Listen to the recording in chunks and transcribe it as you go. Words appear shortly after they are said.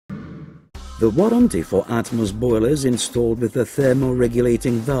The warranty for ATMOS boilers installed with a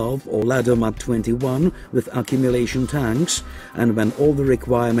thermoregulating valve or ladder mat 21 with accumulation tanks, and when all the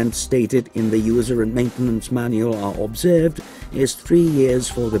requirements stated in the user and maintenance manual are observed, is 3 years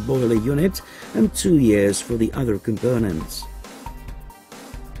for the boiler unit and 2 years for the other components.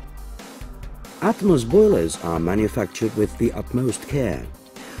 ATMOS boilers are manufactured with the utmost care.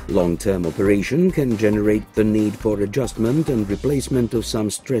 Long-term operation can generate the need for adjustment and replacement of some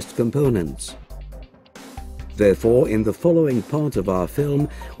stressed components. Therefore, in the following part of our film,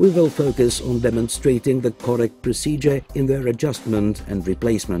 we will focus on demonstrating the correct procedure in their adjustment and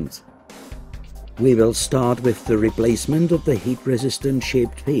replacement. We will start with the replacement of the heat-resistant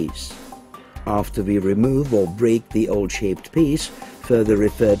shaped piece. After we remove or break the old shaped piece, further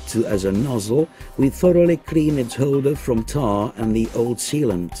referred to as a nozzle, we thoroughly clean its holder from tar and the old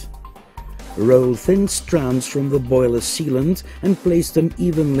sealant. Roll thin strands from the boiler sealant and place them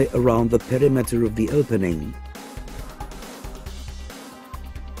evenly around the perimeter of the opening.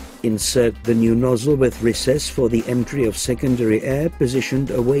 Insert the new nozzle with recess for the entry of secondary air positioned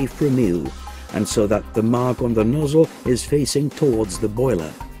away from you, and so that the mark on the nozzle is facing towards the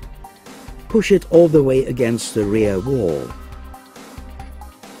boiler. Push it all the way against the rear wall.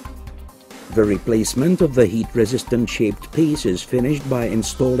 The replacement of the heat-resistant shaped piece is finished by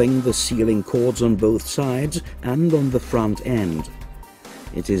installing the sealing cords on both sides and on the front end.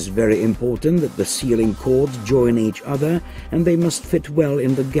 It is very important that the sealing cords join each other, and they must fit well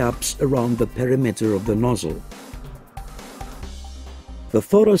in the gaps around the perimeter of the nozzle. The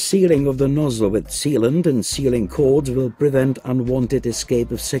thorough sealing of the nozzle with sealant and sealing cords will prevent unwanted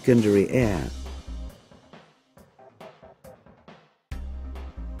escape of secondary air.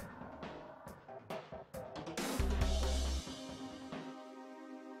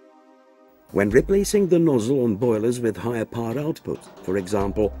 When replacing the nozzle on boilers with higher power output, for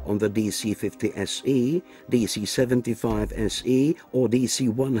example on the DC50SE, DC75SE or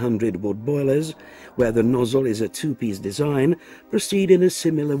DC100 wood boilers, where the nozzle is a two-piece design, proceed in a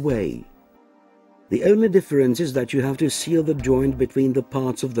similar way. The only difference is that you have to seal the joint between the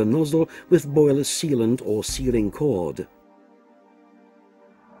parts of the nozzle with boiler sealant or sealing cord.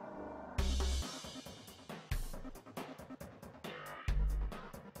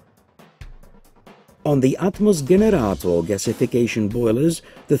 On the ATMOS generator gasification boilers,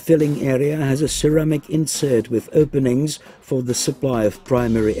 the filling area has a ceramic insert with openings for the supply of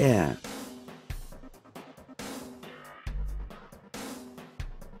primary air.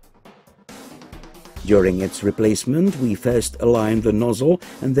 During its replacement, we first align the nozzle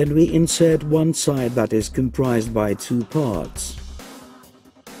and then we insert one side that is comprised by two parts.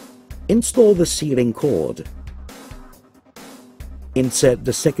 Install the sealing cord. Insert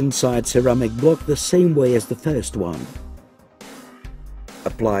the second side ceramic block the same way as the first one.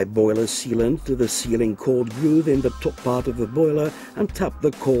 Apply boiler sealant to the sealing cord groove in the top part of the boiler and tap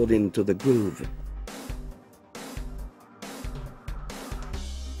the cord into the groove.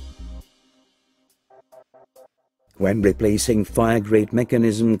 When replacing fire-grate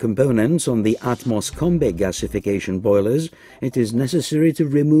mechanism components on the ATMOS combi gasification boilers, it is necessary to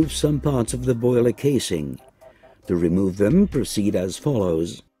remove some parts of the boiler casing. To remove them, proceed as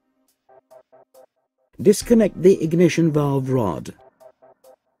follows. Disconnect the ignition valve rod.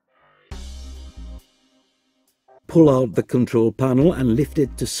 Pull out the control panel and lift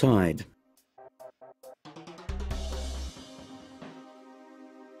it to side.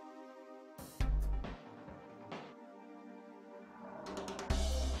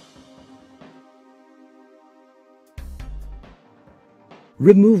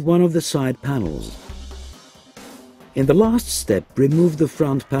 Remove one of the side panels. In the last step, remove the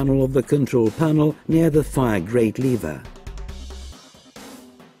front panel of the control panel near the fire grate lever.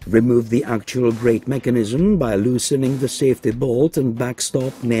 Remove the actual grate mechanism by loosening the safety bolt and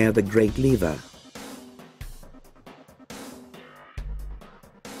backstop near the grate lever.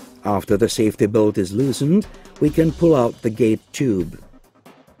 After the safety bolt is loosened, we can pull out the gate tube.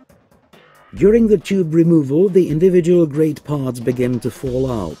 During the tube removal, the individual grate parts begin to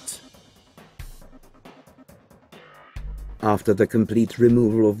fall out. After the complete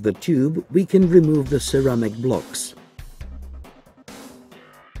removal of the tube, we can remove the ceramic blocks.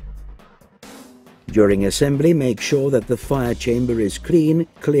 During assembly, make sure that the fire chamber is clean,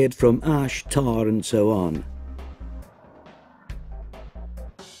 cleared from ash, tar and so on.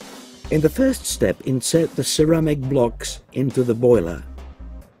 In the first step, insert the ceramic blocks into the boiler.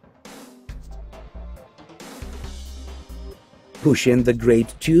 Push in the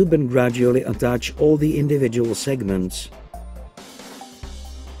grate tube and gradually attach all the individual segments.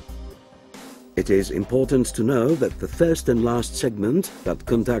 It is important to know that the first and last segment that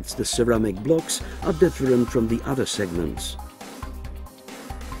contacts the ceramic blocks are different from the other segments.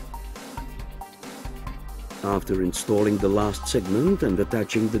 After installing the last segment and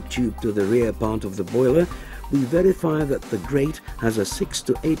attaching the tube to the rear part of the boiler, we verify that the grate has a 6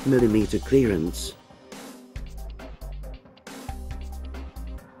 to 8 mm clearance.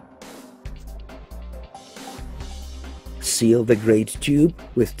 Seal the grate tube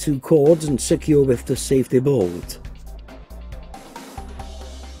with 2 cords and secure with the safety bolt.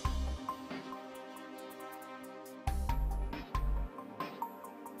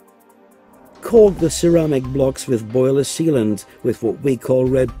 Cork the ceramic blocks with boiler sealant with what we call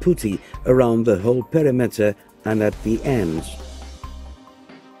red putty around the whole perimeter and at the ends.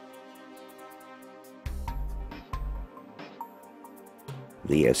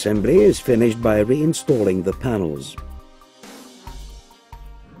 The assembly is finished by reinstalling the panels.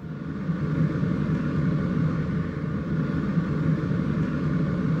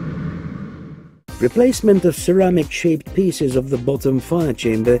 Replacement of ceramic-shaped pieces of the bottom fire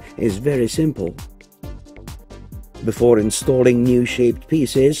chamber is very simple. Before installing new shaped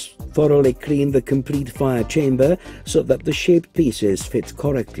pieces, thoroughly clean the complete fire chamber so that the shaped pieces fit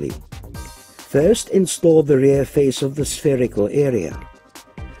correctly. First, install the rear face of the spherical area.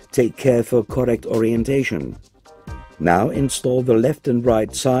 Take care for correct orientation. Now install the left and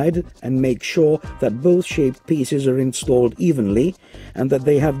right side and make sure that both shaped pieces are installed evenly and that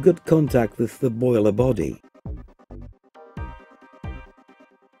they have good contact with the boiler body.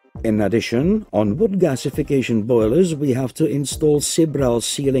 In addition, on wood gasification boilers we have to install Sibral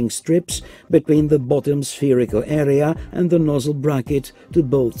sealing strips between the bottom spherical area and the nozzle bracket to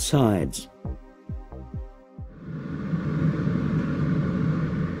both sides.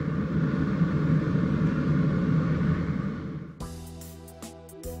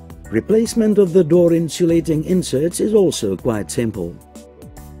 Replacement of the door insulating inserts is also quite simple.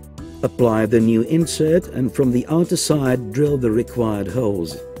 Apply the new insert and from the outer side drill the required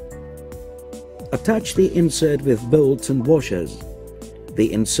holes. Attach the insert with bolts and washers.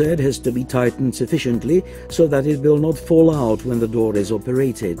 The insert has to be tightened sufficiently so that it will not fall out when the door is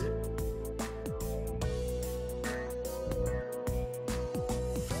operated.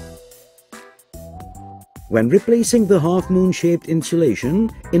 When replacing the half-moon shaped insulation,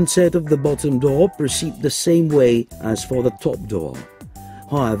 insert of the bottom door proceed the same way as for the top door.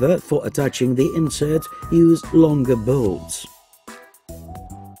 However, for attaching the insert, use longer bolts.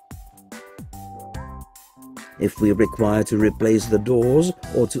 If we require to replace the doors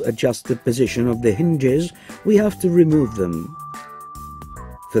or to adjust the position of the hinges, we have to remove them.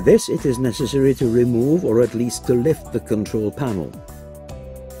 For this, it is necessary to remove or at least to lift the control panel.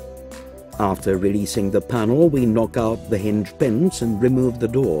 After releasing the panel, we knock out the hinge pins and remove the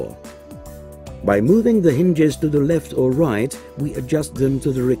door. By moving the hinges to the left or right, we adjust them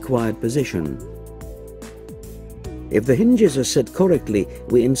to the required position. If the hinges are set correctly,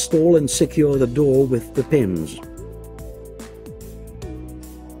 we install and secure the door with the pins.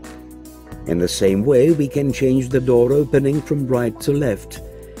 In the same way, we can change the door opening from right to left.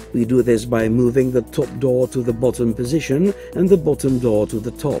 We do this by moving the top door to the bottom position and the bottom door to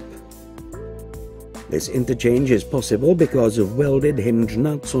the top. This interchange is possible because of welded hinge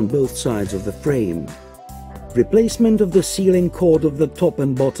nuts on both sides of the frame. Replacement of the sealing cord of the top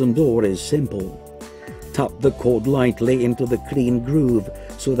and bottom door is simple. Tap the cord lightly into the clean groove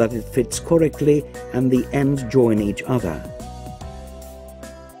so that it fits correctly and the ends join each other.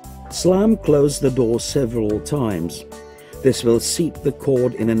 Slam close the door several times. This will seat the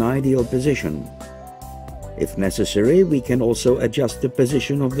cord in an ideal position. If necessary, we can also adjust the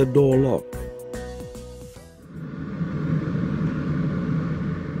position of the door lock.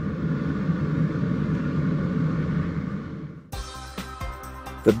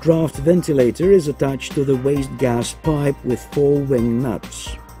 The draft ventilator is attached to the waste gas pipe with 4 wing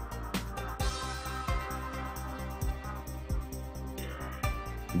nuts.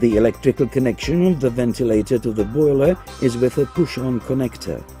 The electrical connection of the ventilator to the boiler is with a push-on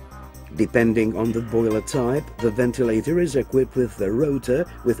connector. Depending on the boiler type, the ventilator is equipped with a rotor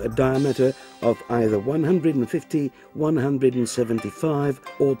with a diameter of either 150, 175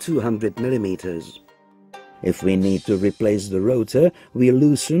 or 200 millimeters. If we need to replace the rotor, we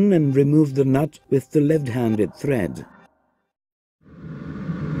loosen and remove the nut with the left-handed thread.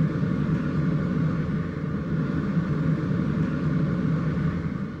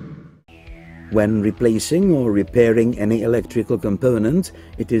 When replacing or repairing any electrical component,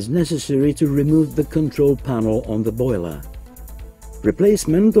 it is necessary to remove the control panel on the boiler.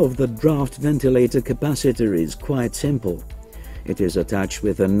 Replacement of the draft ventilator capacitor is quite simple. It is attached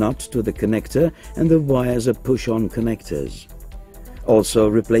with a nut to the connector and the wires are push-on connectors. Also,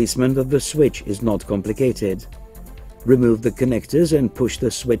 replacement of the switch is not complicated. Remove the connectors and push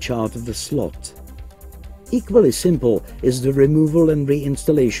the switch out of the slot. Equally simple is the removal and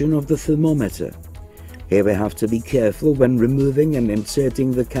reinstallation of the thermometer. Here we have to be careful when removing and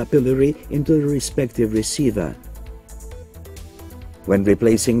inserting the capillary into the respective receiver. When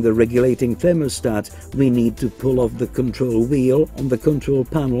replacing the regulating thermostat, we need to pull off the control wheel on the control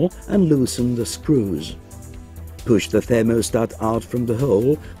panel and loosen the screws. Push the thermostat out from the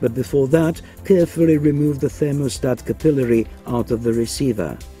hole, but before that, carefully remove the thermostat capillary out of the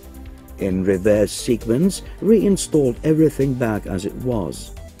receiver. In reverse sequence, reinstall everything back as it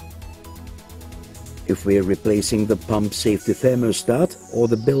was. If we are replacing the pump safety thermostat or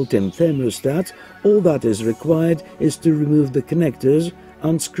the built-in thermostat, all that is required is to remove the connectors,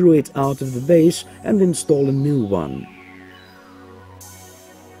 unscrew it out of the base and install a new one.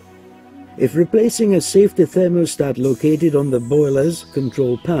 If replacing a safety thermostat located on the boiler's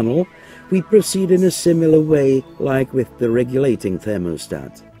control panel, we proceed in a similar way like with the regulating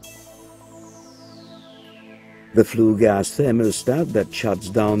thermostat. The flue gas thermostat that shuts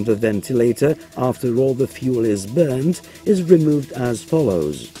down the ventilator after all the fuel is burned is removed as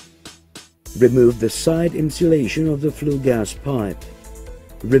follows. Remove the side insulation of the flue gas pipe.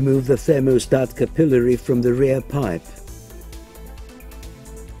 Remove the thermostat capillary from the rear pipe.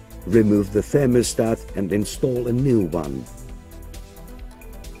 Remove the thermostat and install a new one.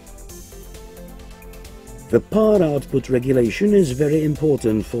 The power output regulation is very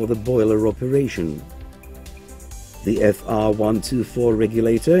important for the boiler operation. The FR124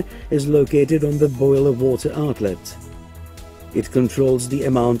 regulator is located on the boiler water outlet. It controls the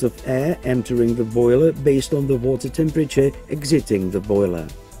amount of air entering the boiler based on the water temperature exiting the boiler.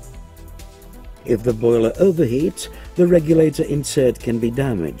 If the boiler overheats, the regulator insert can be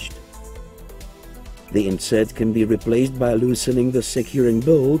damaged. The insert can be replaced by loosening the securing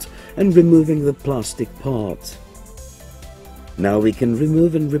bolt and removing the plastic part. Now we can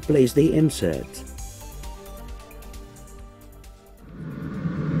remove and replace the insert.